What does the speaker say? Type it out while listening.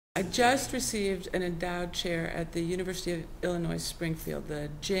I just received an endowed chair at the University of Illinois Springfield, the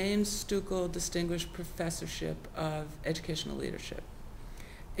James Stuckel Distinguished Professorship of Educational Leadership.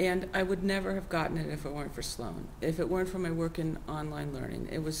 And I would never have gotten it if it weren't for Sloan, if it weren't for my work in online learning.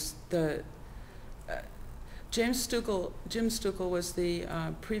 It was the Jim Stuckel was the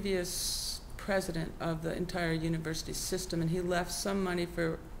previous president of the entire university system, and he left some money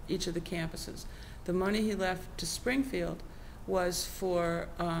for each of the campuses. The money he left to Springfield was for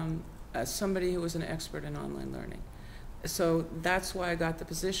somebody who was an expert in online learning. So that's why I got the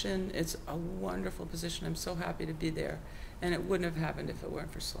position. It's a wonderful position. I'm so happy to be there. And it wouldn't have happened if it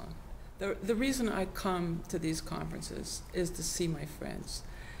weren't for Sloan. The reason I come to these conferences is to see my friends.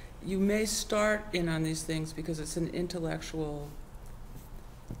 You may start in on these things because it's an intellectual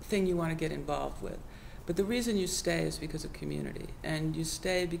thing you want to get involved with. But the reason you stay is because of community. And you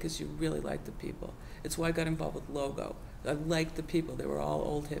stay because you really like the people. It's why I got involved with Logo. I liked the people. They were all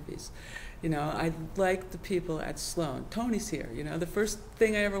old hippies. You know, I liked the people at Sloan. Tony's here. You know, the first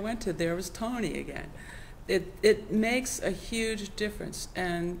thing I ever went to there was Tony again. It makes a huge difference,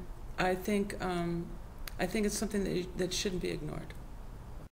 and I think it's something that shouldn't be ignored.